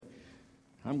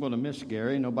I'm going to miss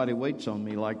Gary. Nobody waits on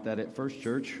me like that at First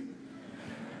Church.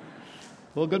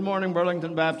 Well, good morning,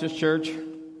 Burlington Baptist Church.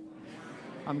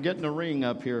 I'm getting a ring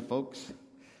up here, folks.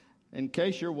 In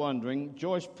case you're wondering,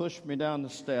 Joyce pushed me down the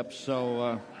steps,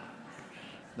 so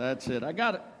that's it. I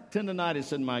got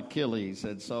tendonitis in my Achilles,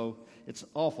 and so it's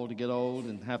awful to get old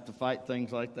and have to fight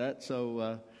things like that,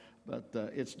 but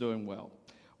it's doing well.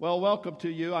 Well, welcome to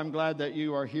you. I'm glad that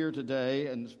you are here today,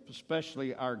 and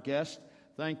especially our guest.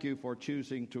 Thank you for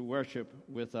choosing to worship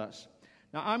with us.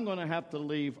 Now, I'm going to have to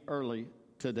leave early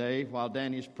today. While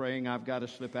Danny's praying, I've got to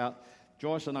slip out.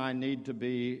 Joyce and I need to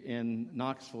be in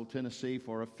Knoxville, Tennessee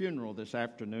for a funeral this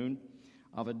afternoon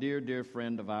of a dear, dear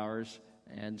friend of ours,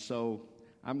 and so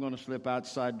I'm going to slip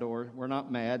outside door. We're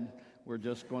not mad. We're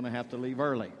just going to have to leave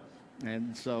early,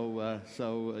 and so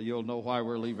you'll know why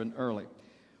we're leaving early.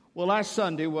 Well, last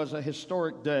Sunday was a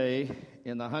historic day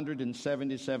in the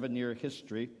 177-year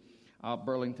history of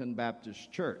Burlington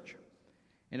Baptist Church.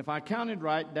 And if I counted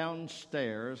right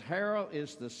downstairs, Harold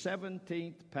is the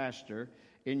 17th pastor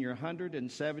in your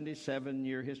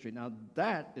 177-year history. Now,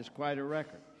 that is quite a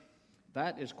record.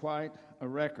 That is quite a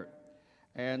record.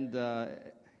 And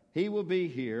he will be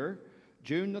here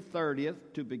June the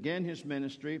 30th to begin his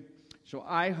ministry. So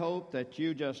I hope that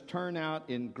you just turn out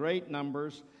in great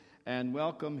numbers and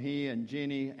welcome he and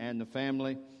Jeannie and the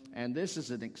family. And this is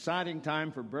an exciting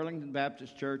time for Burlington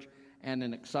Baptist Church and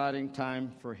an exciting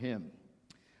time for him.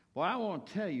 Well, I want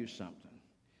to tell you something.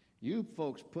 You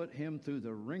folks put him through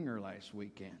the ringer last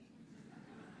weekend.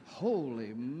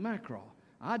 Holy mackerel.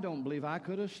 I don't believe I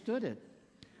could have stood it.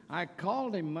 I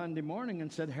called him Monday morning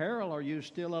and said, Harold, are you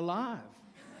still alive?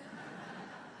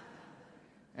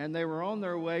 And they were on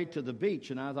their way to the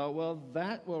beach, and I thought, well,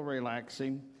 that will relax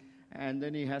him. And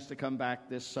then he has to come back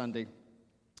this Sunday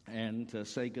and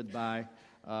say goodbye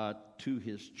to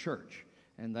his church.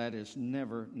 And that is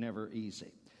never, never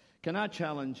easy. Can I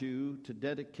challenge you to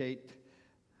dedicate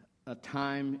a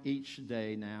time each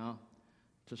day now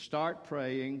to start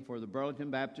praying for the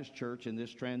Burlington Baptist Church in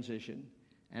this transition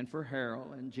and for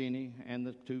Harold and Jeannie and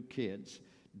the two kids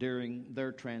during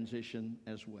their transition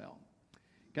as well?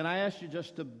 Can I ask you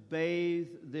just to bathe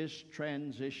this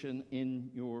transition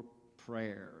in your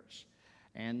prayers?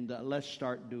 And let's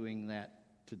start doing that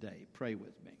today. Pray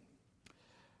with me.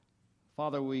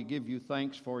 Father, we give you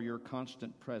thanks for your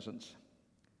constant presence.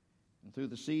 And through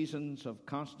the seasons of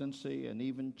constancy and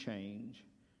even change,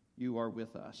 you are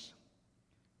with us,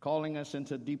 calling us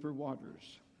into deeper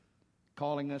waters,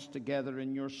 calling us together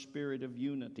in your spirit of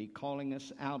unity, calling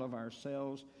us out of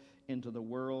ourselves into the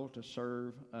world to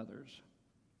serve others.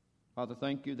 Father,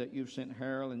 thank you that you've sent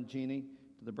Harold and Jeannie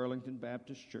to the Burlington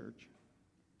Baptist Church.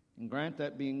 And grant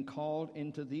that being called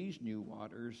into these new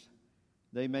waters,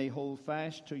 they may hold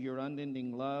fast to your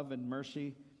unending love and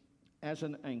mercy as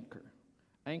an anchor,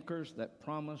 anchors that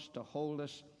promise to hold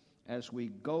us as we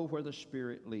go where the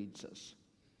Spirit leads us.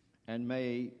 And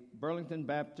may Burlington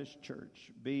Baptist Church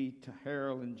be to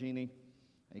Harold and Jeannie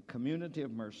a community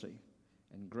of mercy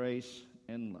and grace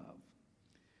and love.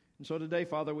 And so today,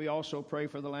 Father, we also pray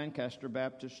for the Lancaster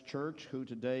Baptist Church, who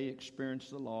today experienced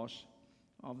the loss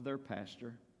of their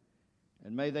pastor.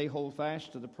 And may they hold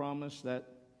fast to the promise that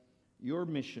your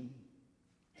mission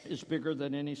is bigger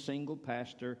than any single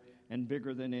pastor and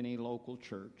bigger than any local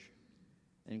church.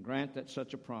 And grant that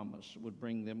such a promise would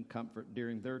bring them comfort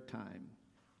during their time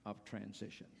of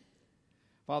transition.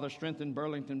 Father, strengthen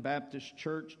Burlington Baptist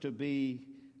Church to be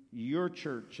your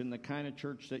church and the kind of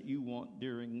church that you want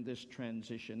during this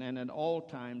transition and at all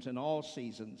times and all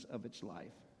seasons of its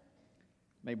life.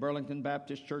 May Burlington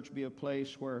Baptist Church be a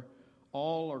place where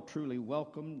all are truly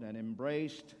welcomed and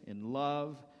embraced in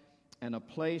love, and a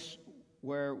place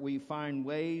where we find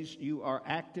ways you are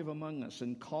active among us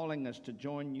and calling us to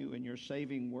join you in your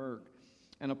saving work,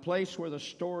 and a place where the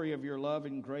story of your love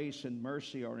and grace and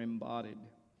mercy are embodied.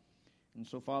 And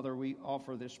so, Father, we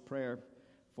offer this prayer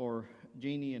for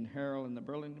Jeannie and Harold in the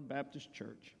Burlington Baptist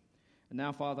Church. And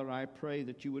now, Father, I pray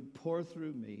that you would pour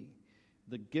through me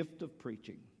the gift of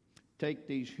preaching. Take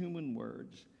these human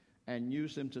words and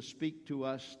use them to speak to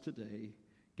us today.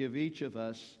 Give each of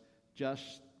us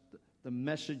just the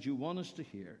message you want us to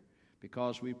hear,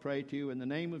 because we pray to you in the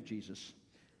name of Jesus.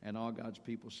 And all God's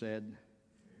people said,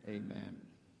 amen.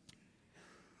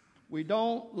 We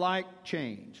don't like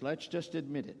change. Let's just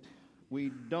admit it.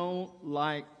 We don't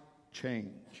like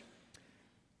change.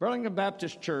 Burlington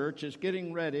Baptist Church is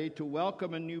getting ready to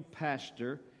welcome a new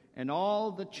pastor and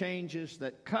all the changes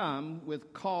that come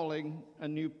with calling a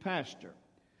new pastor.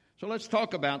 So let's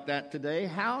talk about that today.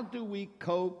 How do we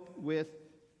cope with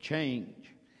change?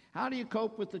 How do you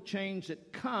cope with the change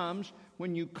that comes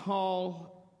when you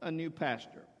call a new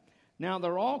pastor? Now,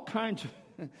 there are all kinds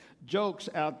of jokes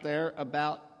out there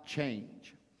about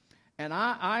change. And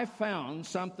I found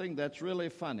something that's really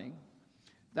funny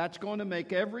that's going to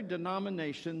make every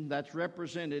denomination that's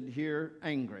represented here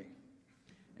angry.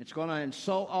 It's going to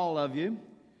insult all of you.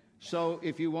 So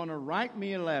if you want to write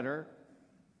me a letter,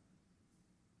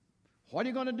 what are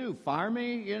you going to do? Fire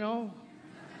me,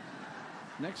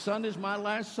 Next Sunday's my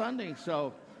last Sunday.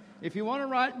 So if you want to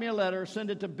write me a letter,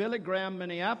 send it to Billy Graham,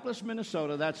 Minneapolis,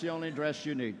 Minnesota. That's the only address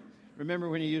you need. Remember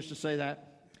when you used to say that?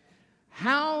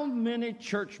 How many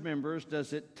church members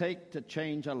does it take to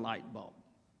change a light bulb?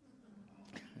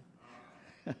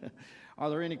 Are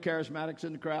there any charismatics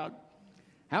in the crowd?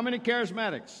 How many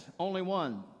charismatics? Only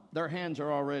one. Their hands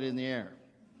are already in the air.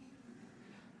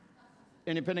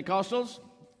 Any Pentecostals?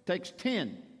 Takes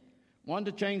 10. 1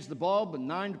 to change the bulb and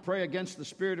 9 to pray against the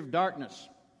spirit of darkness.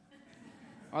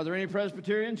 Are there any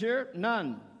Presbyterians here?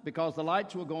 None, because the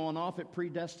lights will go on off at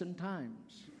predestined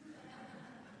times.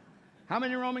 How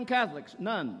many Roman Catholics?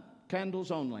 None.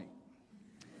 Candles only.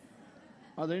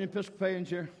 Are there any Episcopalians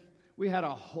here? We had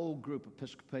a whole group of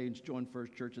Episcopalians join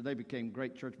First Church, and they became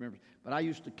great church members. But I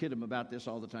used to kid them about this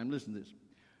all the time. Listen to this.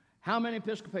 How many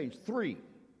Episcopalians? 3.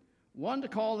 1 to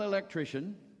call the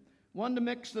electrician, 1 to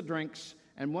mix the drinks,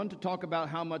 and 1 to talk about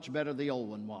how much better the old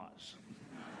one was.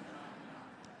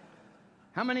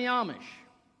 How many Amish?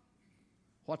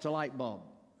 What's a light bulb?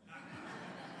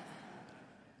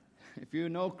 If you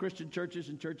know Christian churches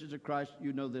and churches of Christ,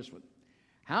 you know this one.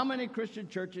 How many Christian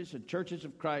churches and churches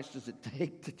of Christ does it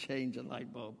take to change a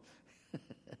light bulb?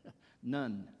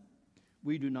 None.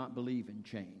 We do not believe in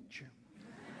change.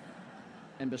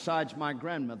 And besides, my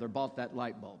grandmother bought that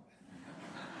light bulb.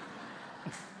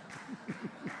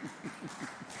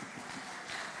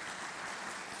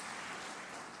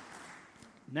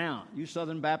 Now, you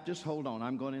Southern Baptists, hold on.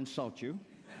 I'm going to insult you.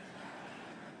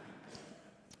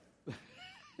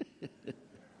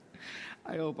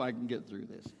 I hope I can get through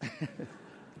this.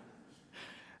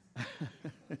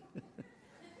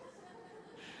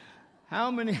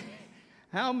 How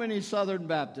many Southern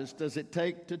Baptists does it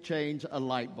take to change a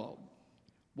light bulb?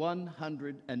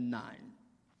 109.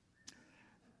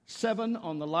 7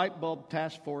 on the Light Bulb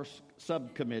Task Force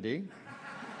Subcommittee.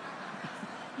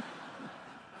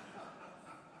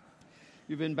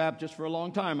 You've been Baptist for a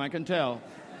long time, I can tell.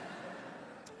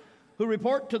 Who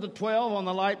report to the 12 on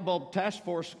the Light Bulb Task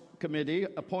Force Committee,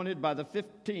 appointed by the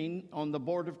 15 on the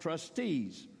Board of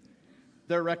Trustees.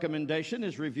 Their recommendation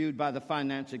is reviewed by the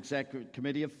Finance Executive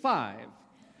Committee of 5,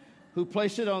 who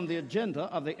place it on the agenda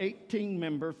of the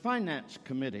 18-member Finance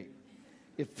Committee.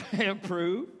 If they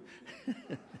approve,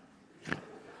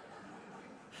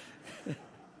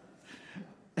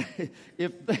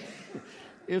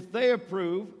 if they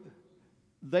approve,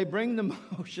 they bring the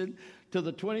motion to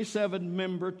the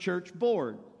 27-member church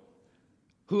board,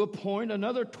 who appoint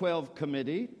another 12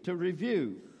 committee to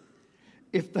review.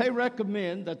 If they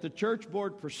recommend that the church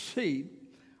board proceed,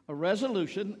 a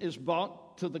resolution is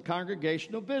brought to the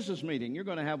congregational business meeting. You're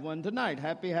going to have one tonight.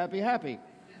 Happy, happy, happy.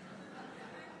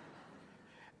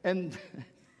 And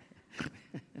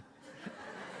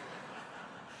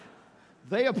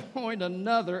they appoint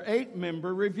another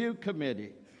 8-member review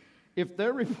committee. If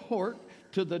their report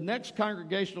to the next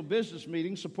congregational business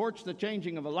meeting supports the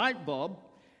changing of a light bulb,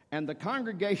 and the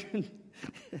congregation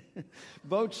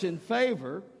votes in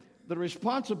favor, the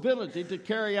responsibility to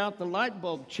carry out the light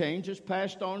bulb change is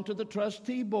passed on to the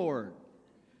trustee board,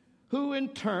 who in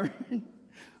turn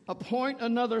appoint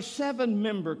another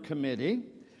 7-member committee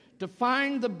to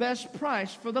find the best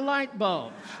price for the light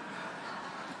bulbs.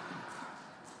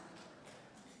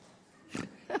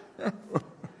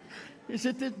 Is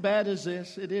it as bad as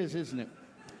this? It is, isn't it?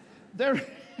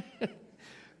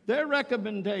 Their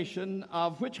recommendation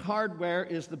of which hardware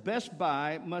is the best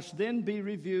buy must then be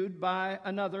reviewed by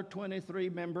another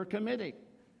 23-member committee.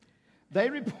 They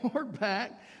report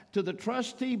back to the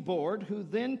trustee board, who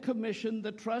then commission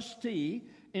the trustee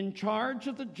in charge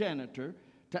of the janitor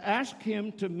to ask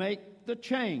him to make the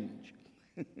change.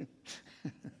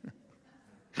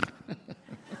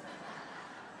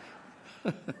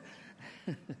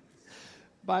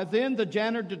 By then, the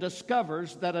janitor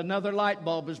discovers that another light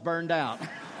bulb is burned out.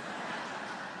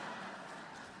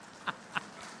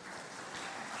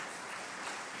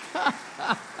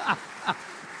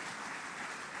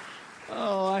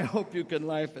 Oh, I hope you can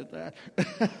laugh at that.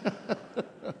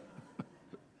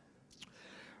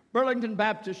 Burlington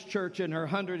Baptist Church, in her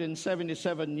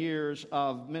 177 years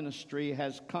of ministry,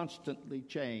 has constantly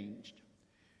changed.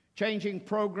 Changing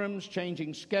programs,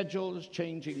 changing schedules,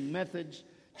 changing methods,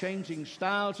 changing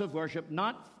styles of worship,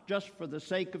 not just for the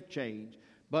sake of change,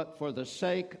 but for the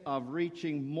sake of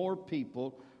reaching more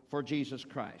people for Jesus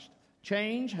Christ.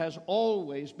 Change has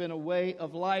always been a way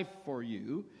of life for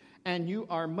you, and you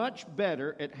are much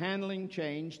better at handling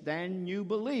change than you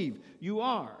believe you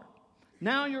are.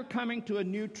 Now you're coming to a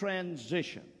new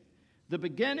transition, the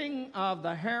beginning of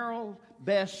the Harold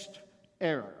Best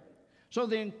era. So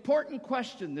the important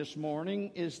question this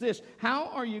morning is this: how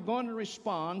are you going to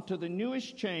respond to the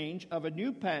newest change of a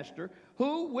new pastor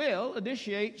who will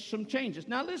initiate some changes?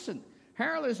 Now listen,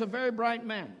 Harold is a very bright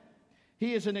man.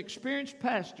 He is an experienced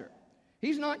pastor.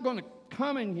 He's not going to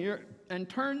come in here and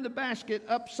turn the basket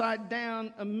upside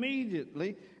down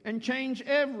immediately and change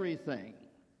everything.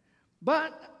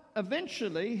 But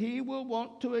eventually he will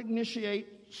want to initiate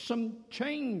some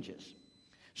changes.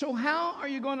 So how are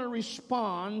you going to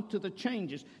respond to the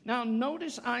changes? Now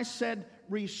notice I said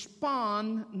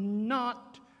respond,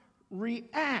 not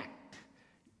react.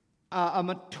 A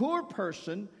mature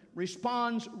person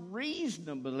responds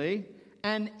reasonably.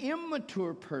 An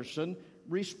immature person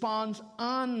responds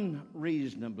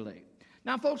unreasonably.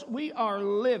 Now, folks, we are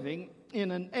living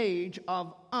in an age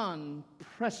of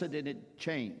unprecedented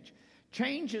change.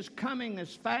 Change is coming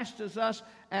as fast as us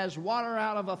as water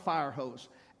out of a fire hose.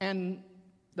 And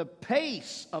the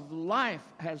pace of life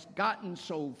has gotten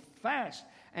so fast,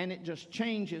 and it just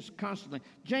changes constantly.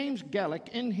 James Gellick,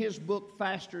 in his book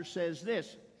Faster, says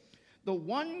this: the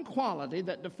one quality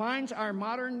that defines our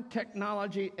modern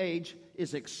technology age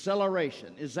is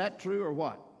acceleration. Is that true or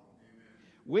what? Amen.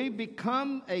 We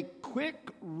become a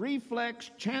quick reflex,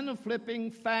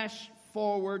 channel-flipping,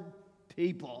 fast-forward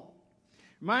people.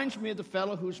 Reminds me of the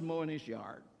fellow who's mowing his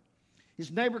yard.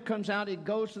 His neighbor comes out, he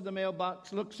goes to the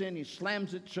mailbox, looks in, he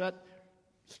slams it shut,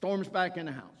 storms back in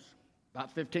the house.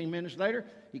 About 15 minutes later,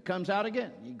 he comes out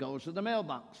again. He goes to the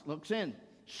mailbox, looks in,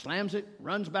 slams it,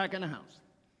 runs back in the house.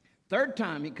 Third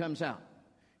time he comes out.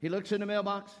 He looks in the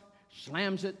mailbox,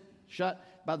 slams it shut.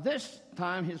 By this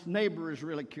time, his neighbor is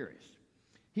really curious.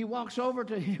 He walks over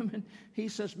to him and he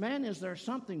says, "Man, is there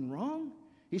something wrong?"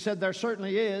 He said, "There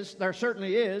certainly is. There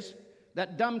certainly is.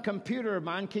 That dumb computer of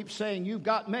mine keeps saying, 'You've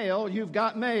got mail, you've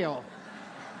got mail.'"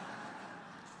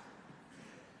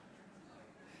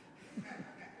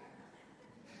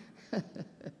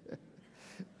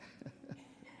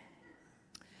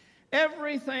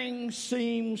 Everything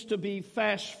seems to be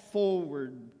fast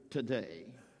forward today.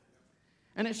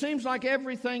 And it seems like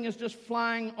everything is just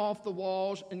flying off the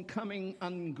walls and coming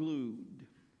unglued.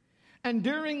 And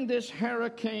during this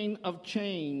hurricane of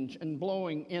change and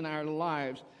blowing in our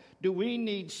lives, do we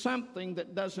need something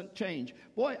that doesn't change?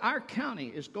 Boy, our county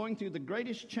is going through the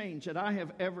greatest change that I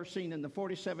have ever seen in the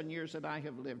 47 years that I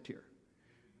have lived here.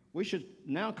 We should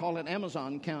now call it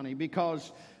Amazon County,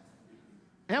 because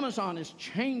Amazon is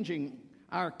changing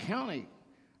our county.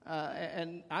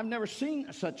 And I've never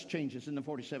seen such changes in the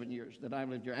 47 years that I've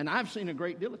lived here. And I've seen a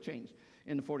great deal of change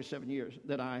in the 47 years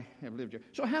that I have lived here.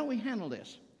 So how do we handle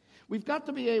this? We've got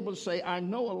to be able to say, I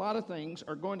know a lot of things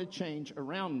are going to change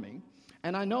around me.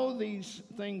 And I know these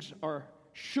things are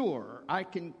sure. I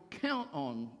can count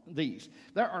on these.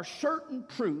 There are certain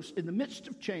truths in the midst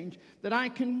of change that I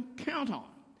can count on.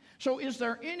 So is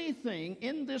there anything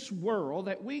in this world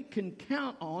that we can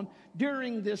count on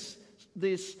during this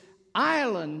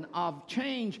island of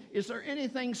change? Is there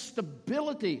anything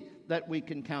stability that we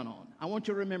can count on? I want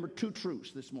you to remember two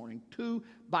truths this morning, two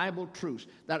Bible truths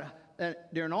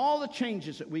that during all the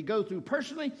changes that we go through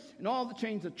personally and all the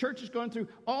changes the church is going through,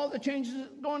 all the changes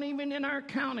going even in our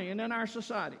county and in our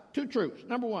society. Two truths.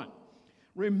 Number one,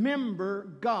 remember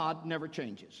God never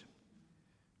changes.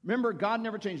 Remember, God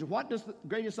never changes. What does the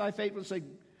greatest thy faithfulness say?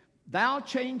 Thou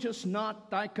changest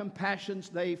not, thy compassions,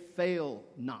 they fail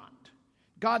not.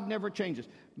 God never changes.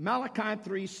 Malachi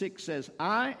 3:6 says,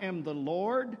 I am the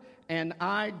Lord, and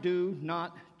I do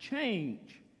not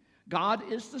change.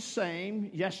 God is the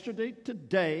same yesterday,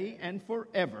 today, and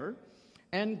forever,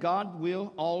 and God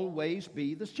will always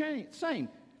be the same.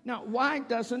 Now, why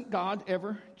doesn't God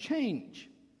ever change?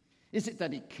 Is it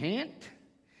that he can't?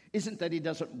 Isn't that he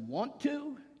doesn't want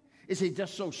to? Is he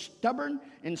just so stubborn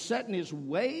and set in his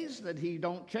ways that he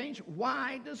don't change?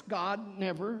 Why does God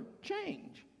never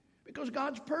change? Because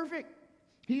God's perfect.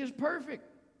 He is perfect.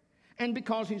 And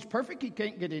because he's perfect, he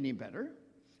can't get any better.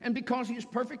 And because he's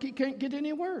perfect, he can't get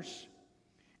any worse.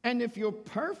 And if you're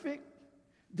perfect,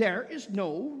 there is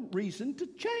no reason to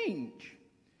change.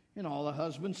 And all the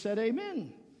husbands said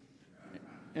amen.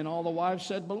 And all the wives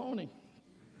said baloney.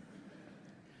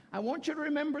 I want you to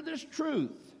remember this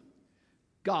truth.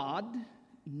 God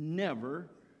never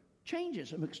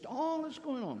changes amidst all that's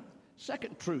going on.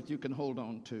 Second truth you can hold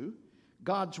on to,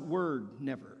 God's word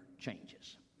never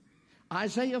changes.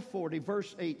 Isaiah 40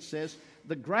 verse 8 says,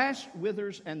 the grass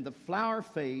withers and the flower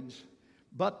fades,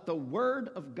 but the Word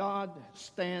of God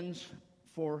stands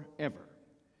forever.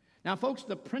 Now, folks,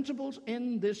 the principles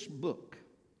in this book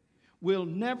will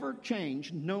never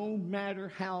change no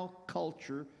matter how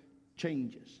culture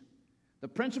changes. The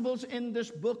principles in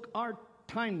this book are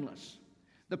timeless.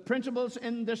 The principles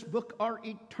in this book are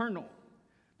eternal.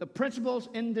 The principles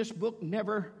in this book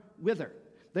never wither.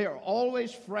 They are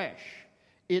always fresh.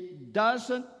 It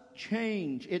doesn't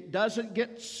change. It doesn't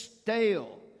get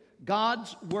stale.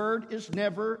 God's Word is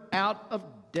never out of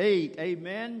date.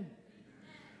 Amen?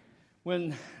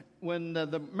 When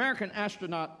the American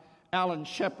astronaut Alan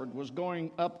Shepard was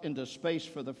going up into space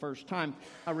for the first time,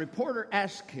 a reporter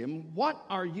asked him, "What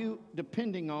are you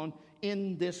depending on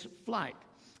in this flight?"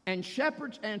 And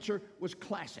Shepard's answer was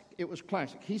classic. It was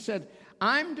classic. He said,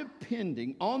 "I'm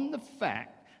depending on the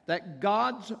fact that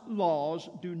God's laws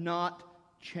do not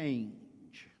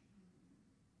change."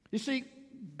 You see,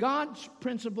 God's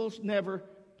principles never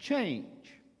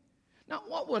change. Now,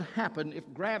 what would happen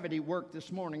if gravity worked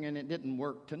this morning and it didn't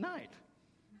work tonight?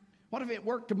 What if it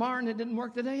worked tomorrow and it didn't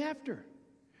work the day after?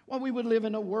 Well, we would live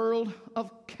in a world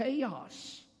of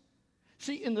chaos.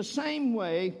 See, in the same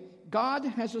way, God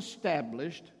has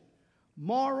established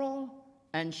moral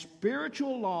and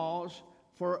spiritual laws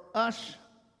for us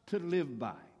to live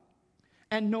by.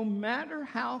 And no matter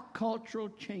how cultural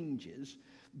changes,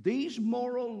 these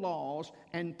moral laws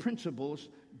and principles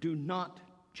do not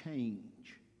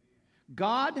change.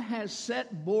 God has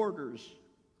set borders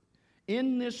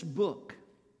in this book,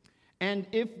 and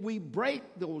if we break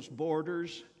those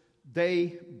borders,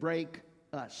 they break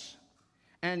us.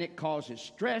 And it causes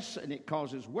stress, and it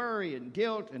causes worry and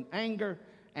guilt and anger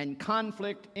and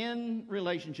conflict in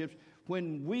relationships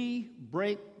when we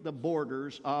break the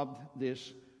borders of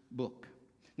this book.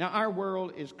 Now, our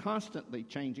world is constantly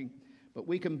changing, but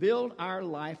we can build our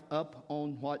life up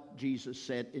on what Jesus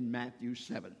said in Matthew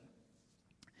 7.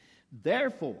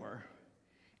 Therefore,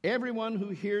 everyone who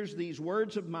hears these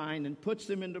words of mine and puts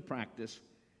them into practice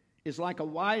is like a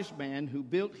wise man who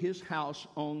built his house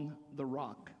on the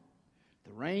rock.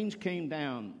 The rains came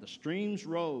down, the streams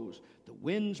rose, the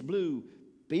winds blew,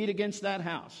 beat against that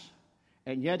house,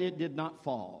 and yet it did not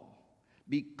fall,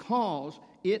 because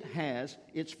it has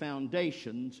its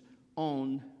foundations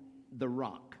on the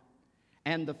rock.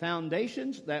 And the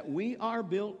foundations that we are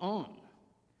built on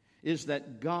is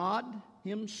that God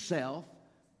Himself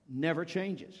never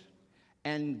changes,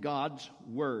 and God's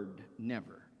Word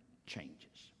never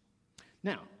changes.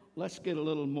 Now, let's get a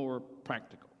little more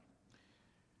practical.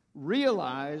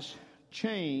 Realize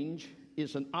change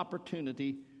is an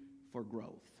opportunity for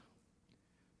growth.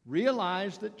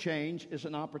 Realize that change is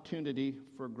an opportunity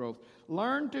for growth.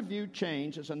 Learn to view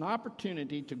change as an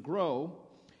opportunity to grow,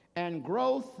 and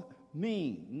growth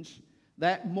means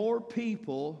that more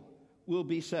people will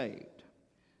be saved.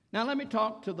 Now, let me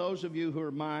talk to those of you who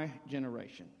are my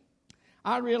generation.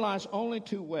 I realize only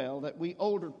too well that we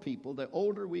older people, the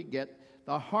older we get,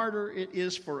 the harder it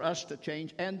is for us to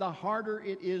change, and the harder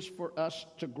it is for us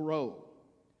to grow.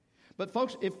 But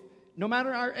folks, no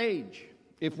matter our age,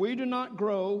 if we do not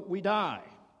grow, we die.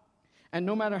 And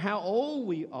no matter how old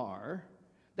we are,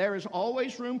 there is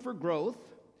always room for growth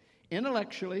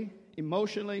intellectually,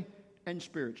 emotionally, and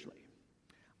spiritually.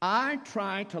 I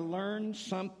try to learn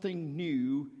something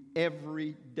new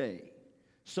every day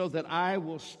so that I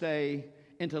will stay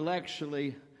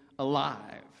intellectually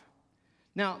alive.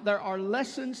 Now, there are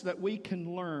lessons that we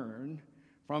can learn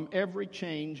from every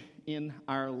change in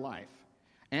our life,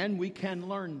 and we can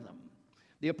learn them.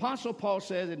 The Apostle Paul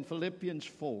said in Philippians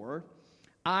 4,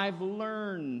 I've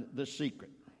learned the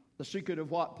secret. The secret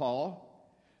of what, Paul?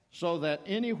 So that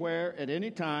anywhere, at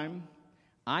any time,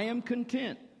 I am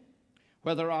content,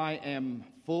 whether I am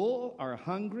full or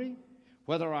hungry,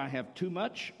 whether I have too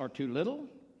much or too little.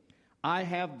 I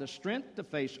have the strength to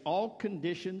face all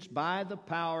conditions by the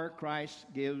power Christ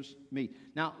gives me.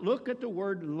 Now, look at the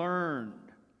word learned.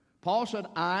 Paul said,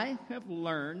 I have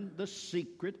learned the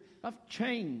secret of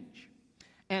change.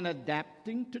 And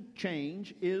adapting to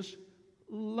change is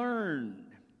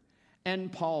learned.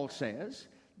 And Paul says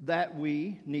that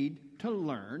we need to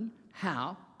learn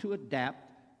how to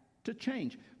adapt to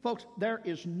change. Folks, there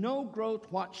is no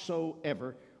growth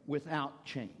whatsoever without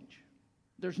change.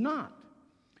 There's not.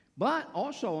 But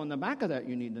also on the back of that,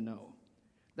 you need to know,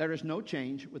 there is no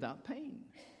change without pain.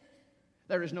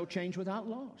 There is no change without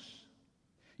loss.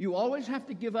 You always have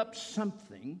to give up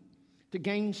something to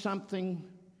gain something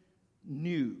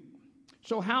new.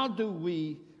 So how do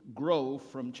we grow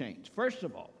from change? First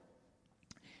of all,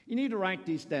 you need to write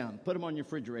these down. Put them on your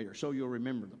refrigerator so you'll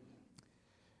remember them.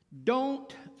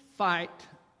 Don't fight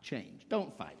change.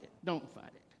 Don't fight it. Don't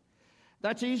fight it.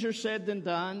 That's easier said than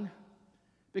done.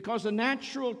 Because the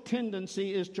natural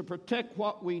tendency is to protect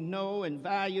what we know and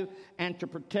value and to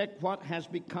protect what has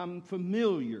become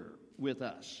familiar with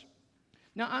us.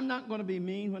 Now, I'm not going to be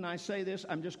mean when I say this.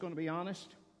 I'm just going to be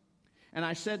honest. And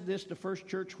I said this to First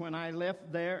Church when I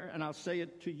left there, and I'll say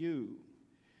it to you.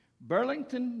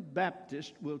 Burlington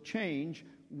Baptist will change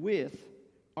with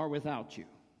or without you.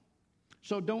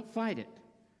 So don't fight it.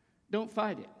 Don't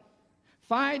fight it.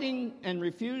 Fighting and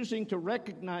refusing to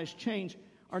recognize change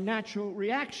are natural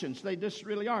reactions. They just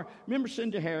really are. Remember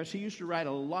Cindy Harris? He used to write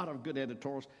a lot of good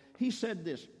editorials. He said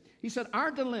this. He said,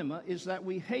 our dilemma is that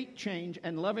we hate change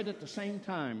and love it at the same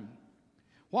time.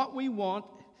 What we want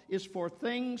is for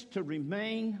things to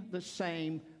remain the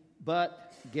same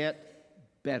but get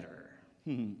better.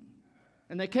 And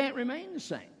they can't remain the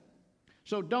same.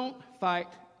 So don't fight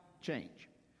change.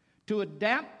 To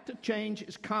adapt to change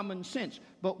is common sense.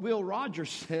 But Will Rogers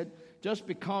said, just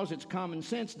because it's common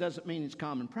sense doesn't mean it's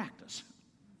common practice.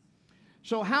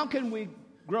 So how can we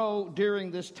grow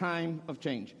during this time of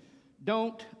change?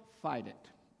 Don't fight it.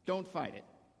 Don't fight it.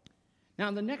 Now,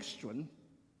 the next one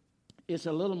is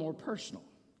a little more personal.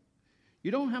 You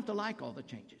don't have to like all the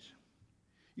changes.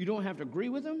 You don't have to agree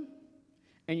with them,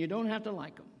 and you don't have to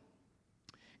like them.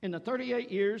 In the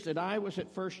 38 years that I was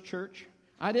at First Church,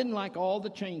 I didn't like all the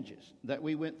changes that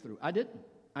we went through. I didn't.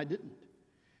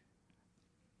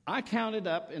 I counted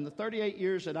up in the 38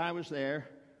 years that I was there,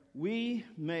 we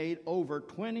made over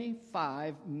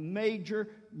 25 major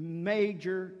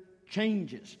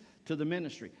changes to the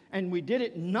ministry. And we did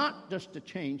it not just to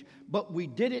change, but we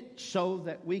did it so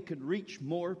that we could reach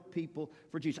more people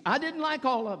for Jesus. I didn't like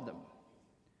all of them,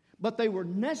 but they were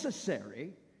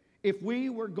necessary if we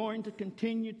were going to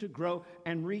continue to grow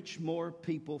and reach more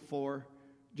people for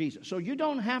Jesus. So you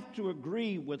don't have to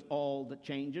agree with all the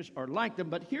changes or like them,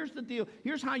 but here's the deal.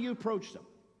 Here's how you approach them.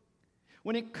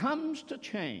 When it comes to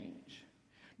change,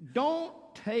 don't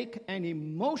take an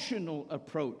emotional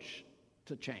approach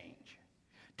to change.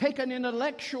 Take an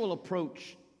intellectual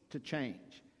approach to change,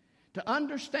 to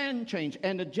understand change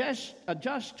and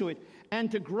adjust to it,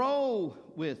 and to grow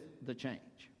with the change.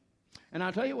 And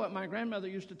I'll tell you what my grandmother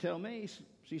used to tell me.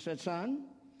 She said, son,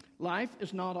 life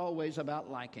is not always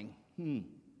about liking.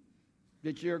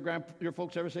 Did your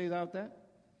folks ever say about that?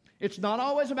 It's not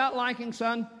always about liking,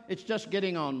 son. It's just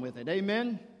getting on with it.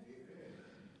 Amen?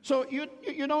 So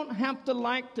you don't have to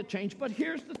like the change, but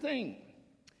here's the thing.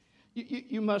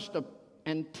 You must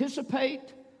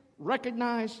anticipate,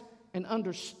 recognize, and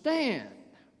understand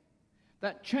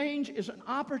that change is an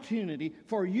opportunity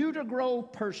for you to grow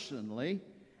personally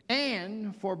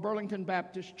and for Burlington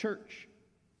Baptist Church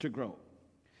to grow.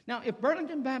 Now, if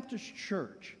Burlington Baptist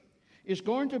Church is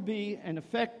going to be an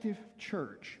effective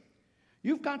church,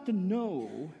 you've got to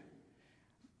know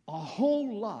a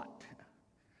whole lot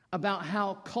about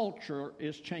how culture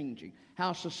is changing,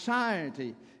 how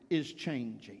society is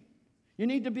changing. You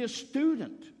need to be a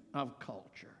student of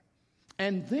culture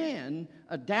and then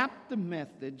adapt the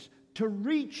methods to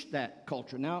reach that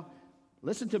culture. Now,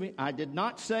 listen to me. I did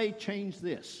not say change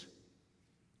this.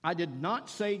 I did not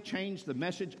say change the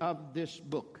message of this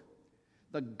book.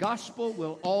 The gospel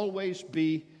will always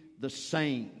be the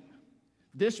same.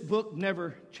 This book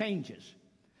never changes.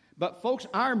 But folks,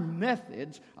 our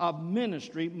methods of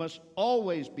ministry must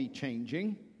always be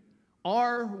changing,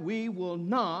 or we will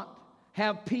not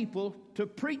have people to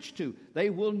preach to. They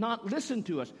will not listen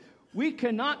to us. We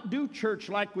cannot do church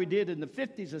like we did in the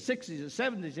 50s, the 60s, the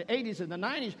 70s, the 80s, and the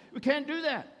 90s. We can't do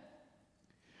that.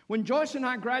 When Joyce and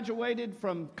I graduated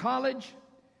from college,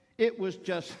 it was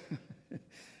just,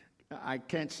 I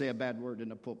can't say a bad word in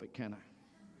the pulpit, can I?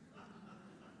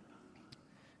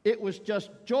 It was just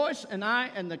Joyce and I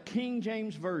and the King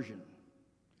James Version.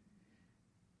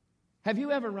 Have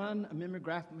you ever run a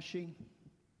mimeograph machine?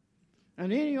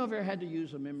 And any of you ever had to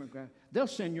use a mimeograph? They'll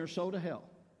send your soul to hell.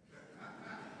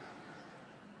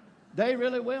 They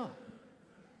really will.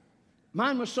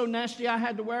 Mine was so nasty I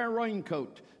had to wear a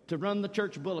raincoat to run the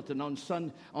church bulletin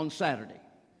on Saturday.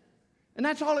 And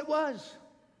that's all it was.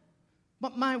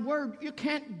 But my word, you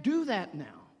can't do that now.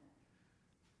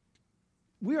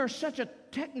 We are such a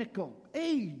technical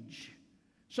age.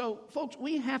 So, folks,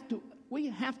 we have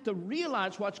to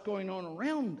realize what's going on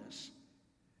around us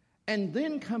and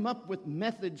then come up with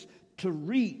methods to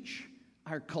reach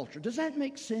our culture. Does that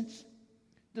make sense?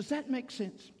 Does that make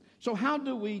sense? So how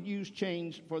do we use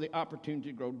change for the opportunity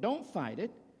to grow? Don't fight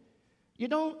it. You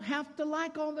don't have to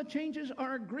like all the changes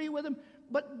or agree with them,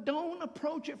 but don't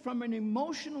approach it from an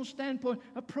emotional standpoint.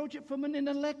 Approach it from an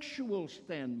intellectual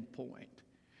standpoint.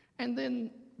 And then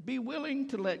be willing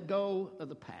to let go of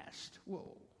the past.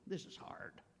 Whoa, this is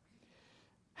hard.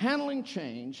 Handling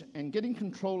change and getting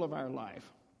control of our life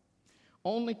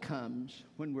only comes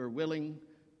when we're willing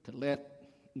to let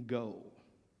go.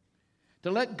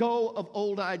 To let go of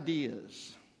old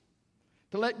ideas.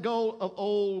 To let go of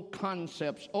old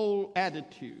concepts, old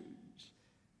attitudes.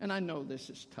 And I know this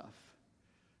is tough.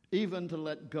 Even to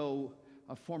let go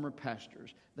of former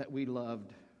pastors that we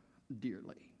loved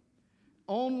dearly.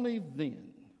 Only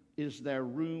then is there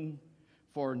room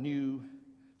for new,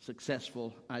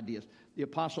 successful ideas. The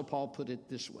Apostle Paul put it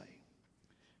this way.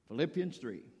 Philippians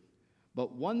 3.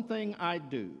 But one thing I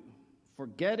do,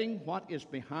 forgetting what is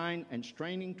behind and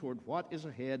straining toward what is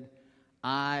ahead,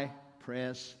 I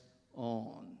press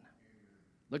on.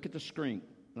 Look at the screen.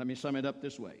 Let me sum it up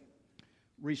this way.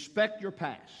 Respect your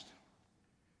past.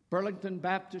 Burlington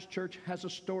Baptist Church has a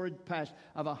storied past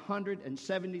of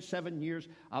 177 years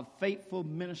of faithful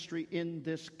ministry in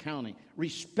this county.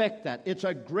 Respect that. It's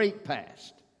a great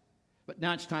past. But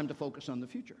now it's time to focus on the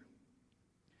future.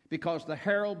 Because the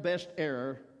Harold Best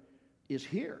era is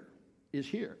here.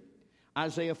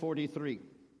 Isaiah 43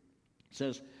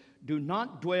 says, do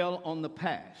not dwell on the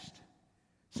past.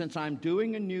 Since I'm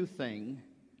doing a new thing,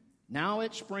 now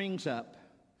it springs up.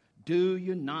 Do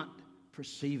you not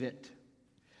perceive it?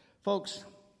 Folks,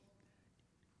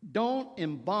 don't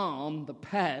embalm the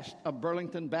past of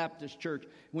Burlington Baptist Church.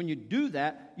 When you do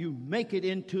that, you make it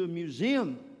into a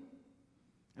museum.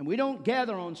 And we don't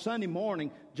gather on Sunday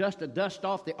morning just to dust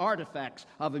off the artifacts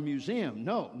of a museum.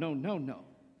 No.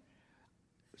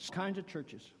 It's kinds of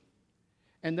churches.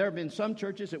 And there have been some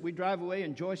churches that we drive away,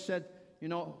 and Joyce said, you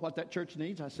know what that church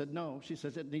needs? I said, no. She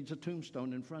says it needs a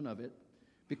tombstone in front of it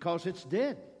because it's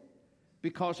dead.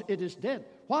 Because it is dead.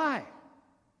 Why?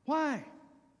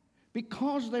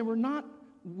 Because they were not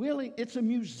willing. It's a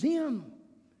museum.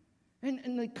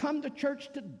 And they come to church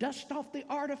to dust off the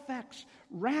artifacts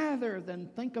rather than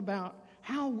think about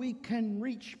how we can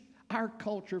reach our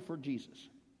culture for Jesus.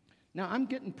 Now, I'm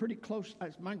getting pretty close.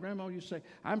 As my grandma used to say,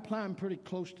 I'm plowing pretty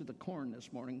close to the corn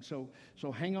this morning, so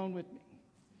hang on with me.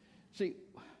 See,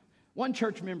 one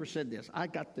church member said this. I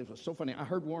got this. It was so funny. I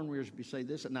heard Warren Wiersbe say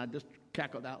this, and I just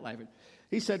cackled out laughing.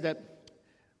 He said that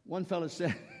one fellow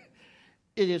said,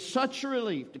 it is such a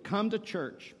relief to come to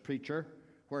church, preacher,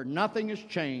 where nothing has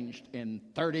changed in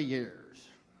 30 years.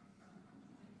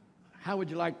 How would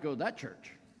you like to go to that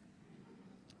church?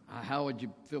 How would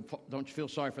you feel? Don't you feel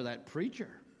sorry for that preacher?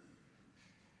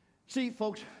 See,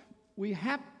 folks, we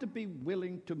have to be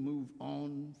willing to move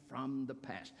on from the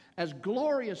past. As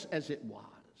glorious as it was,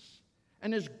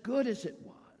 and as good as it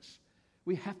was,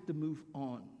 we have to move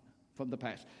on from the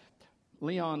past.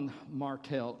 Leon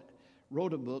Martell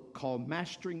wrote a book called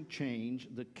Mastering Change,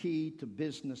 The Key to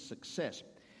Business Success.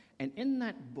 And in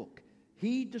that book,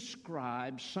 he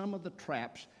describes some of the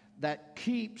traps that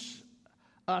keeps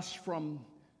us from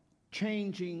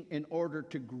changing in order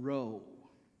to grow.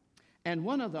 And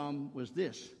one of them was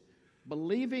this: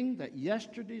 believing that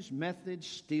yesterday's methods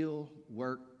still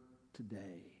work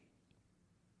today.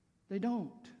 They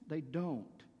don't.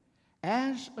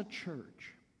 As a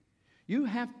church, you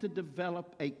have to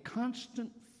develop a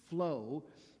constant flow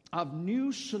of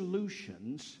new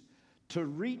solutions to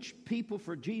reach people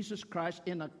for Jesus Christ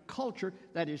in a culture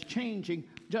that is changing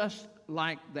just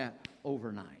like that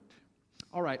overnight.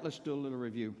 All right, let's do a little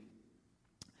review.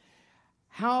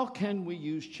 How can we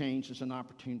use change as an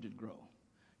opportunity to grow?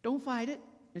 Don't fight it.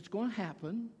 It's going to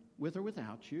happen with or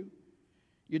without you.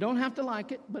 You don't have to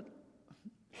like it, but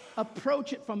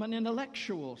approach it from an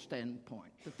intellectual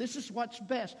standpoint. That this is what's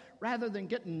best, rather than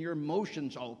getting your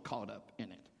emotions all caught up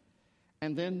in it.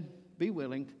 And then be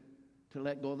willing to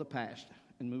let go of the past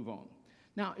and move on.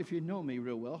 Now, if you know me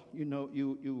real well,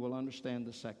 you will understand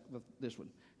this one.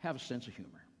 Have a sense of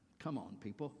humor. Come on,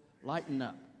 people. Lighten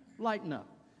up.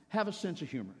 Have a sense of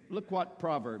humor. Look what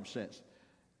Proverbs says.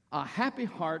 A happy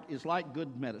heart is like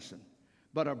good medicine,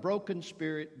 but a broken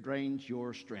spirit drains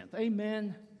your strength.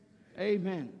 Amen.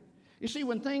 You see,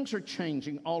 when things are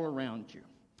changing all around you,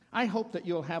 I hope that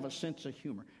you'll have a sense of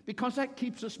humor, because that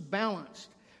keeps us balanced.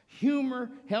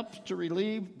 Humor helps to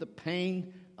relieve the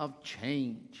pain of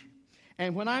change.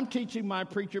 And when I'm teaching my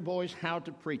preacher boys how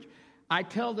to preach, I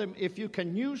tell them, if you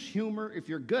can use humor, if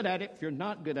you're good at it, if you're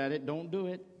not good at it, don't do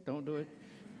it.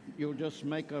 You'll just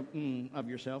make a of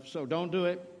yourself, so don't do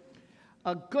it.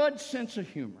 A good sense of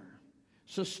humor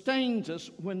sustains us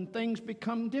when things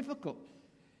become difficult.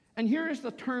 And here is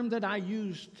the term that I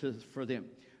use for them.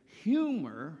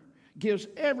 Humor gives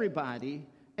everybody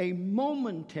a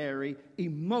momentary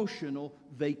emotional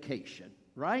vacation,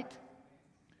 right?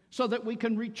 So that we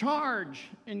can recharge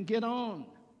and get on.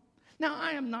 Now,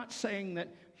 I am not saying that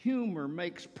humor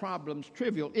makes problems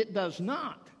trivial. It does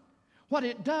not. What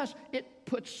it does, it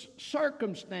puts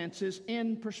circumstances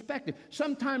in perspective.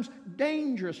 Sometimes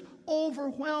dangerous,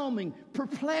 overwhelming,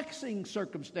 perplexing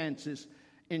circumstances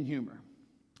in humor.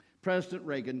 President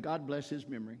Reagan, God bless his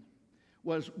memory,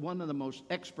 was one of the most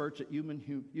experts at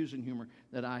using humor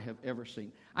that I have ever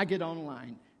seen. I get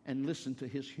online and listen to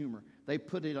his humor. They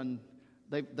put it on.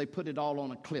 They put it all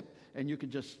on a clip, and you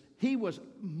could just. He was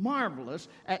marvelous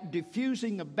at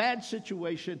diffusing a bad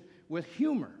situation with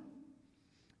humor.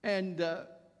 And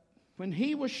when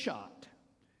he was shot,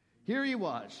 here he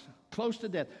was, close to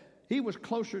death. He was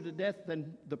closer to death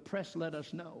than the press let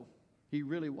us know. He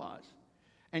really was.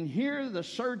 And here the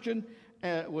surgeon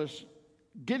was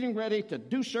getting ready to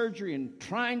do surgery and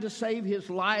trying to save his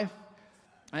life.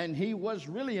 And he was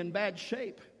really in bad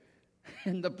shape.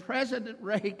 And the President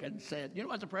Reagan said, you know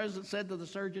what the president said to the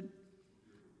surgeon?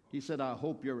 He said, I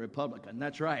hope you're a Republican.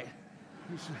 That's right.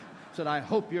 He said, I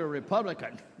hope you're a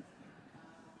Republican.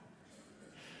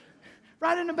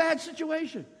 Right in a bad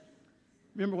situation.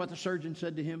 Remember what the surgeon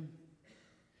said to him?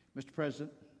 Mr.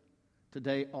 President,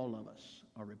 today all of us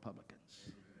are Republicans.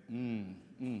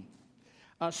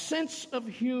 A sense of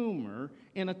humor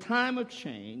in a time of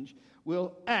change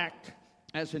will act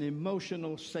as an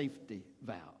emotional safety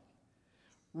valve.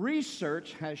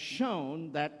 Research has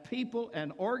shown that people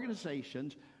and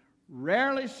organizations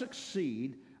rarely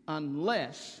succeed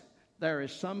unless there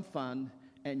is some fun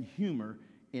and humor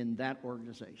in that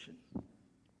organization.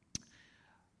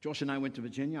 Joyce and I went to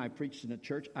Virginia. I preached in a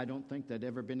church. I don't think there'd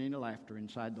ever been any laughter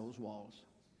inside those walls.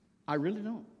 I really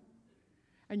don't.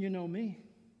 And you know me.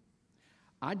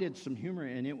 I did some humor,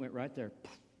 and it went right there.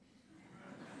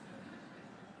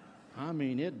 I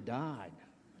mean, it died.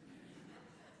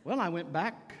 Well, I went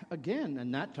back again,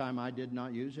 and that time I did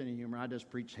not use any humor. I just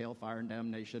preached hellfire and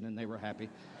damnation, and they were happy,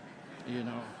 you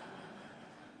know.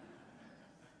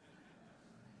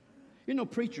 You know,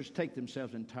 preachers take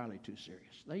themselves entirely too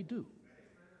serious. They do.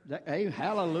 Hey,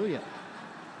 hallelujah.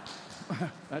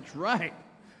 That's right.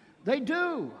 They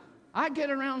do. I get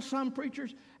around some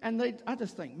preachers, and I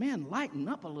just think, man, lighten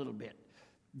up a little bit.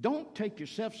 Don't take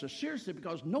yourself so seriously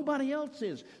because nobody else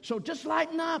is. So just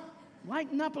lighten up.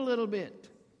 Lighten up a little bit.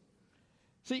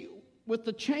 See, with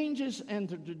the changes and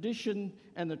the tradition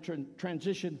and the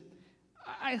transition,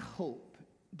 I hope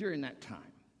during that time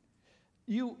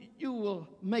you will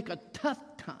make a tough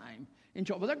time in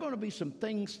trouble. There are going to be some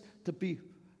things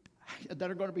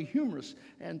that are going to be humorous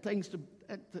and things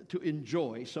to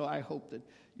enjoy. So I hope that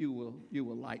you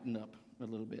will lighten up a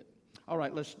little bit. All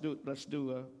right, let's do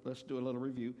a little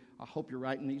review. I hope you're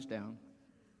writing these down.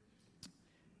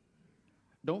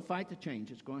 Don't fight the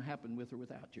change. It's going to happen with or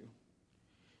without you.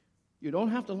 You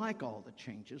don't have to like all the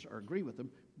changes or agree with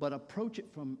them, but approach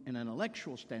it from an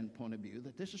intellectual standpoint of view,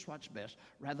 that this is what's best,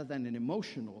 rather than an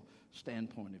emotional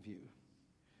standpoint of view.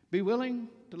 Be willing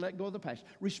to let go of the past.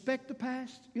 Respect the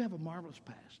past. You have a marvelous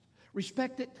past.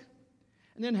 Respect it,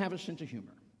 and then have a sense of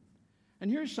humor. And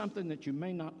here's something that you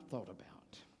may not have thought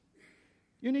about.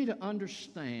 You need to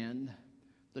understand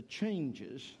the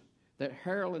changes that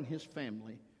Harold and his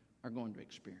family are going to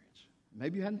experience.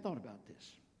 Maybe you hadn't thought about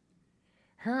this.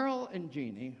 Harold and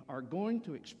Jeannie are going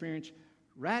to experience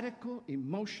radical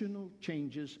emotional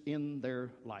changes in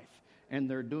their life. And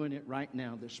they're doing it right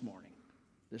now this morning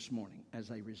as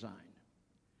they resign.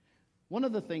 One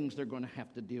of the things they're going to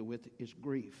have to deal with is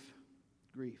grief.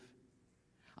 Grief.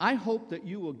 I hope that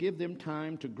you will give them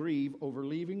time to grieve over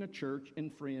leaving a church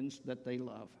and friends that they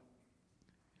love.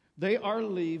 They are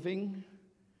leaving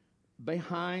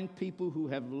behind people who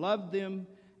have loved them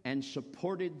and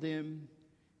supported them.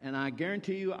 And I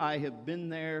guarantee you, I have been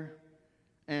there,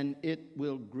 and it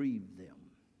will grieve them.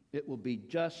 It will be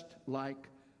just like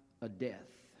a death.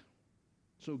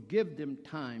 So give them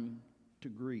time to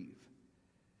grieve.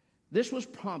 This was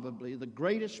probably the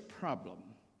greatest problem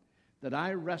that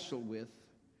I wrestled with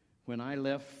when I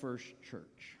left First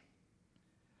Church.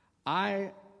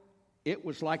 It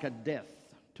was like a death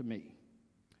to me.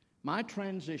 My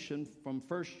transition from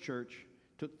First Church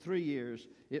took 3 years.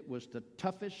 It was the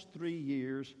toughest 3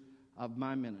 years of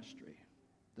my ministry.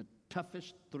 The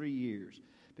toughest 3 years.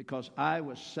 Because I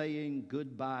was saying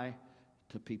goodbye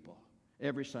to people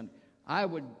every Sunday. I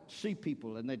would see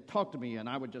people and they'd talk to me and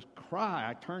I would just cry.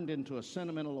 I turned into a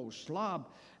sentimental old slob.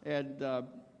 And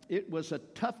it was a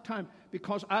tough time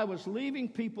because I was leaving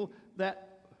people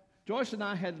that Joyce and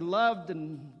I had loved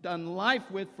and done life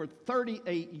with for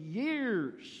 38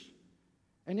 years.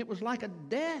 And it was like a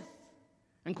death.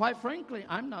 And quite frankly,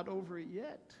 I'm not over it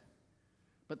yet.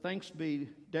 But thanks be,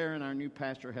 Darren, our new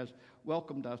pastor, has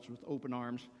welcomed us with open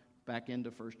arms back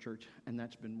into First Church, and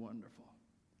that's been wonderful.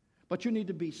 But you need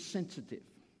to be sensitive.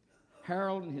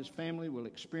 Harold and his family will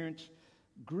experience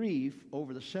grief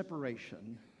over the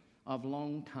separation of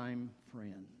longtime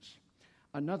friends.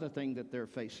 Another thing that they're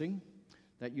facing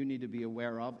that you need to be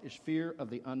aware of is fear of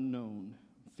the unknown.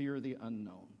 Fear of the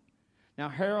unknown. Now,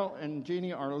 Harold and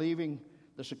Jeannie are leaving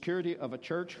the security of a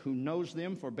church who knows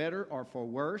them for better or for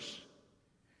worse,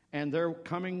 and they're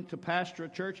coming to pastor a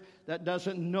church that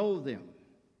doesn't know them.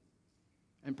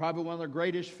 And probably one of their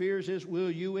greatest fears is,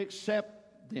 will you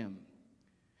accept them?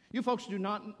 You folks do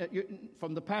not,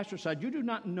 from the pastor's side, you do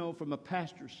not know from a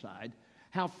pastor's side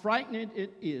how frightening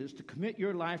it is to commit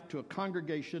your life to a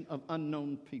congregation of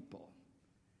unknown people.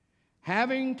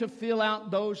 Having to fill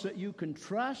out those that you can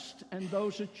trust and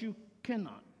those that you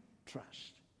cannot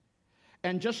trust.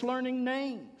 And just learning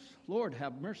names. Lord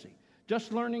have mercy.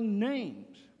 Just learning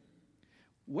names.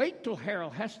 Wait till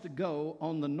Harold has to go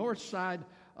on the north side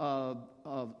of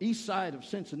east side of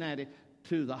Cincinnati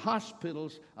to the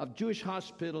hospitals of Jewish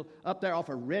Hospital up there off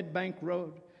of Red Bank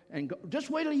Road. And go,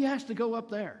 just wait till he has to go up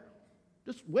there.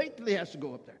 Just wait till he has to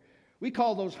go up there. We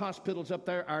call those hospitals up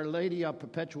there Our Lady of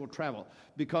Perpetual Travel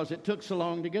because it took so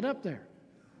long to get up there.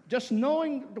 Just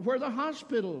knowing where the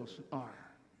hospitals are.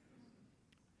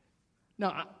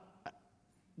 Now,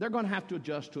 they're going to have to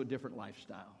adjust to a different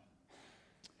lifestyle.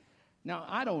 Now,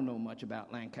 I don't know much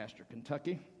about Lancaster,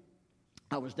 Kentucky.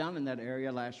 I was down in that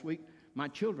area last week. My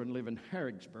children live in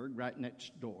Harrodsburg, right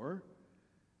next door.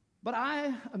 But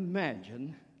I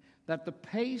imagine that the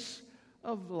pace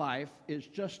of life is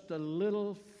just a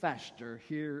little faster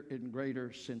here in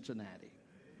greater Cincinnati.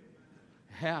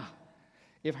 Yeah.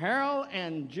 If Harold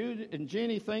and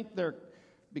Jeannie think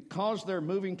because they're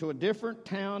moving to a different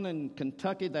town in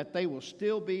Kentucky that they will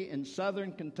still be in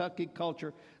southern Kentucky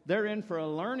culture, they're in for a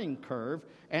learning curve,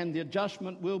 and the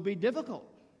adjustment will be difficult.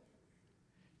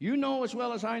 You know as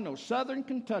well as I know, northern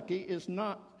Kentucky is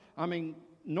not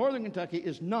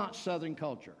southern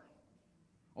culture.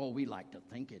 Oh, we like to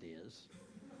think it is.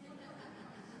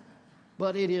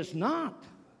 But it is not.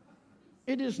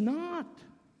 It is not.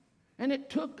 And it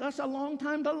took us a long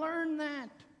time to learn that.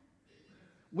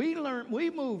 We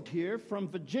moved here from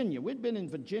Virginia. We'd been in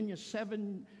Virginia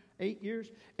 7-8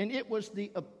 years, and it was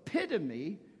the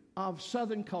epitome of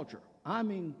Southern culture. I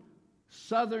mean,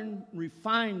 Southern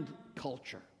refined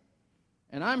culture.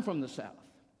 And I'm from the South.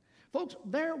 Folks,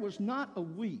 there was not a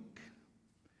week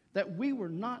that we were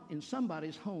not in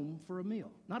somebody's home for a meal.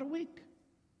 Not a week.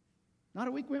 Not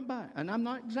a week went by, and I'm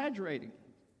not exaggerating.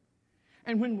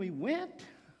 And when we went,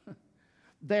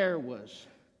 there was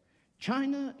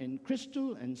china and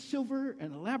crystal and silver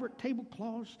and elaborate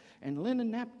tablecloths and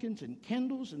linen napkins and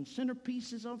candles and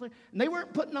centerpieces over there. And they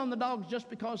weren't putting on the dogs just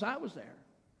because I was there.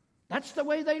 That's the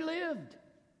way they lived.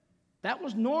 That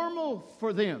was normal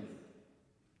for them.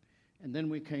 And then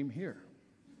we came here.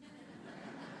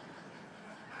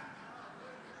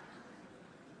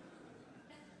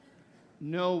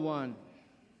 No one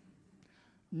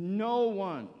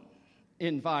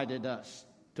invited us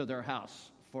to their house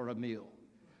for a meal.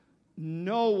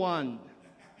 No one.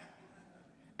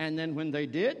 And then when they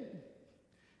did,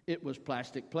 it was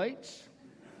plastic plates,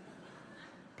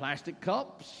 plastic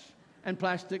cups, and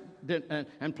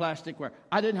plasticware.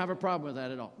 I didn't have a problem with that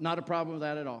at all. Not a problem with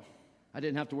that at all. I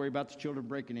didn't have to worry about the children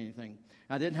breaking anything.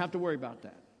 I didn't have to worry about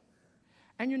that.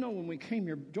 And you know, when we came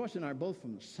here, Joyce and I are both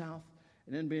from the South,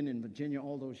 and then being in Virginia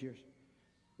all those years,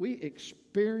 we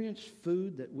experienced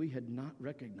food that we had not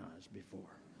recognized before.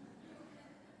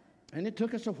 And it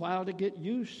took us a while to get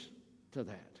used to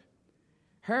that.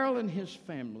 Harold and his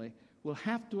family will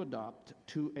have to adopt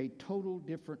to a total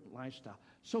different lifestyle.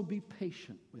 So be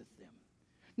patient with them.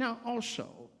 Now,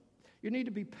 also, you need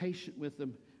to be patient with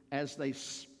them as they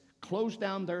close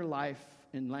down their life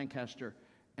in Lancaster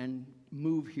and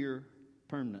move here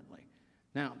permanently.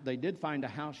 Now, they did find a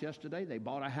house yesterday. They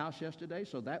bought a house yesterday,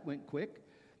 so that went quick.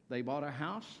 They bought a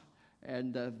house,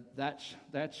 and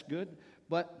that's good.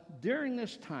 But during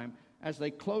this time, as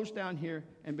they close down here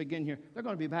and begin here, they're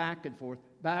going to be back and forth.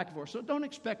 So don't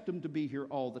expect them to be here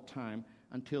all the time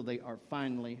until they are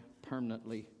finally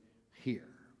permanently here.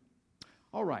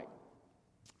 All right.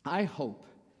 I hope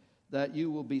that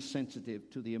you will be sensitive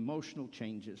to the emotional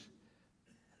changes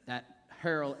that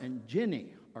Harold and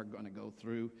Jenny are going to go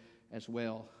through as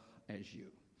well as you.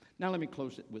 Now let me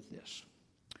close it with this.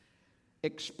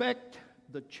 Expect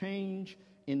the change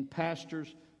in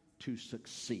pastors to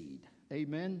succeed.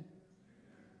 Amen?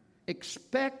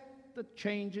 Expect the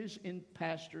changes in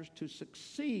pastors to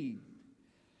succeed.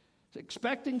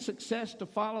 Expecting success to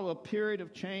follow a period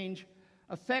of change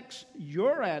affects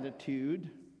your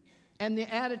attitude and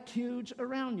the attitudes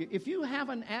around you. If you have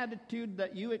an attitude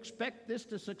that you expect this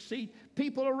to succeed,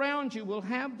 people around you will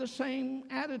have the same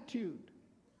attitude.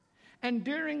 And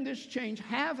during this change,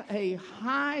 have a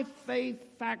high faith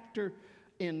factor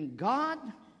in God,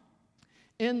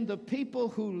 in the people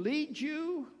who lead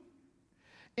you,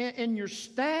 in your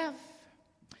staff,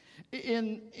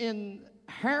 in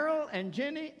Harold and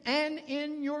Jenny, and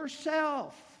in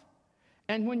yourself.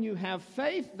 And when you have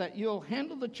faith that you'll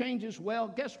handle the changes well,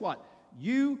 guess what?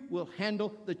 You will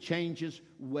handle the changes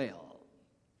well.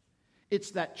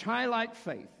 It's that childlike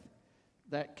faith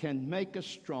that can make us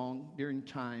strong during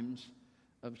times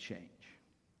of change.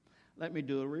 Let me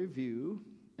do a review,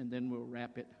 and then we'll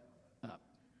wrap it up.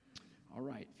 All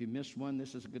right, if you missed one,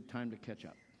 this is a good time to catch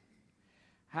up.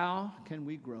 How can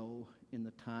we grow in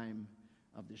the time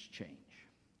of this change?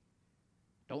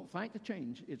 Don't fight the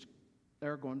change.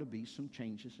 There are going to be some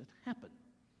changes that happen.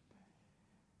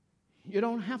 You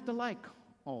don't have to like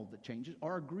all the changes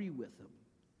or agree with them,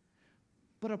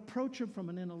 but approach them from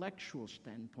an intellectual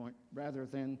standpoint rather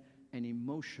than an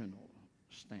emotional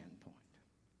standpoint.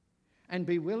 And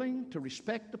be willing to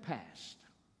respect the past.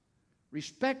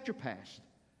 Respect your past,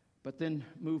 but then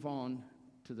move on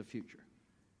to the future.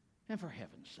 And for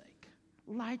heaven's sake,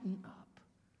 lighten up.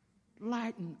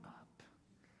 Lighten up.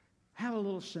 Have a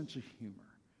little sense of humor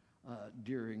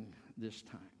during this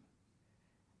time.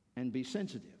 And be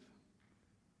sensitive.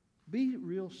 Be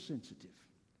real sensitive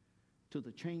to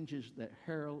the changes that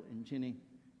Harold and Jenny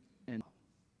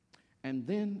and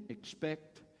then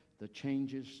expect the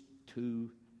changes to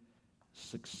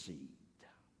succeed.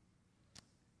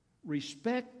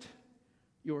 Respect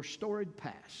your storied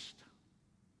past,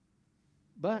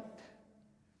 but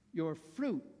your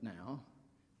fruit now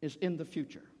is in the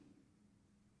future.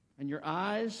 And your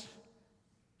eyes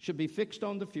should be fixed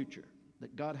on the future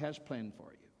that God has planned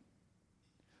for you.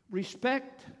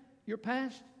 Respect your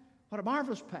past. What a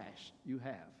marvelous past you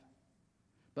have.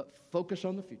 But focus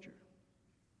on the future.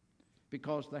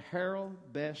 Because the Harold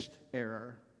Best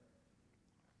era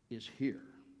is here.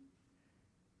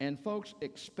 And folks,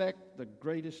 expect the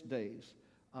greatest days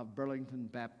of Burlington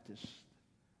Baptist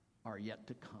are yet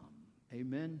to come.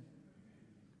 Amen?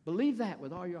 Believe that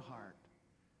with all your heart,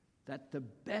 that the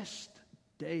best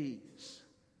days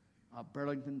of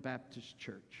Burlington Baptist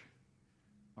Church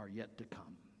are yet to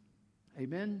come.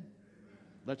 Amen?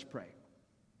 Let's pray.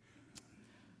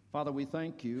 Father, we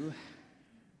thank you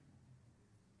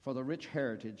for the rich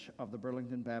heritage of the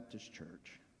Burlington Baptist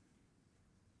Church.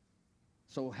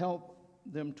 So help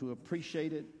them to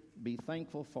appreciate it, be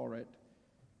thankful for it,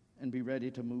 and be ready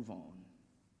to move on.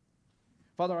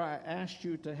 Father, I ask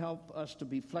you to help us to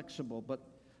be flexible, but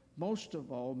most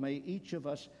of all, may each of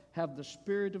us have the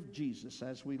Spirit of Jesus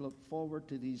as we look forward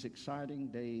to these exciting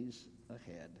days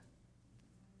ahead.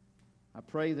 I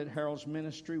pray that Harold's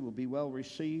ministry will be well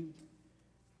received,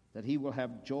 that he will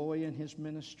have joy in his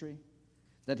ministry,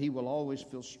 that he will always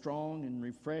feel strong and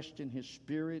refreshed in his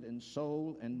spirit and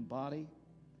soul and body.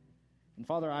 And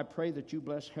Father, I pray that you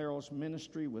bless Harold's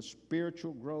ministry with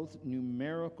spiritual growth,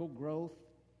 numerical growth,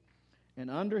 and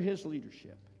under his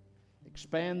leadership,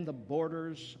 expand the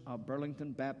borders of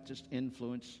Burlington Baptist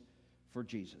influence for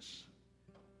Jesus.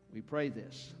 We pray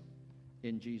this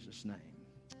in Jesus' name.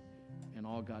 And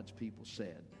all God's people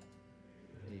said,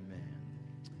 amen.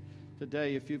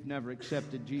 Today, if you've never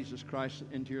accepted Jesus Christ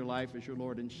into your life as your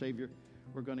Lord and Savior,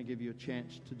 we're going to give you a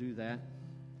chance to do that.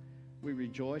 We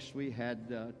rejoice. We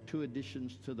had 2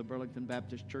 additions to the Burlington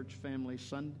Baptist Church family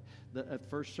at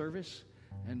first service,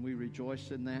 and we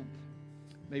rejoice in that.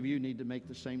 Maybe you need to make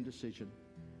the same decision.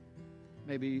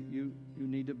 Maybe you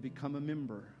need to become a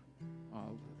member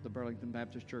of the Burlington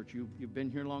Baptist Church. You've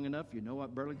been here long enough. You know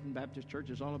what Burlington Baptist Church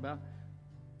is all about.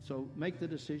 So make the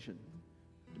decision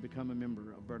to become a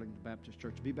member of Burlington Baptist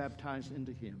Church. Be baptized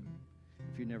into Him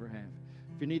if you never have.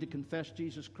 If you need to confess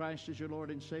Jesus Christ as your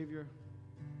Lord and Savior,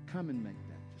 come and make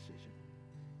that decision.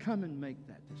 Come and make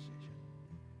that decision.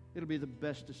 It'll be the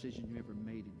best decision you ever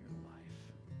made in your life.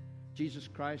 Jesus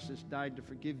Christ has died to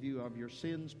forgive you of your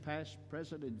sins, past,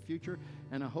 present, and future,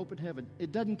 and a hope in heaven.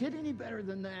 It doesn't get any better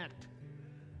than that.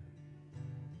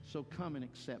 So come and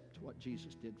accept what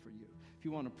Jesus did for you. If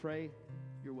you want to pray,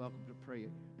 you're welcome to pray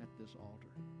at this altar.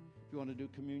 If you want to do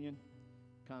communion,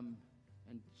 come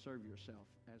and serve yourself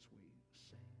as we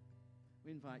sing.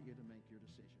 We invite you to make your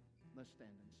decision. Let's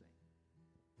stand and sing.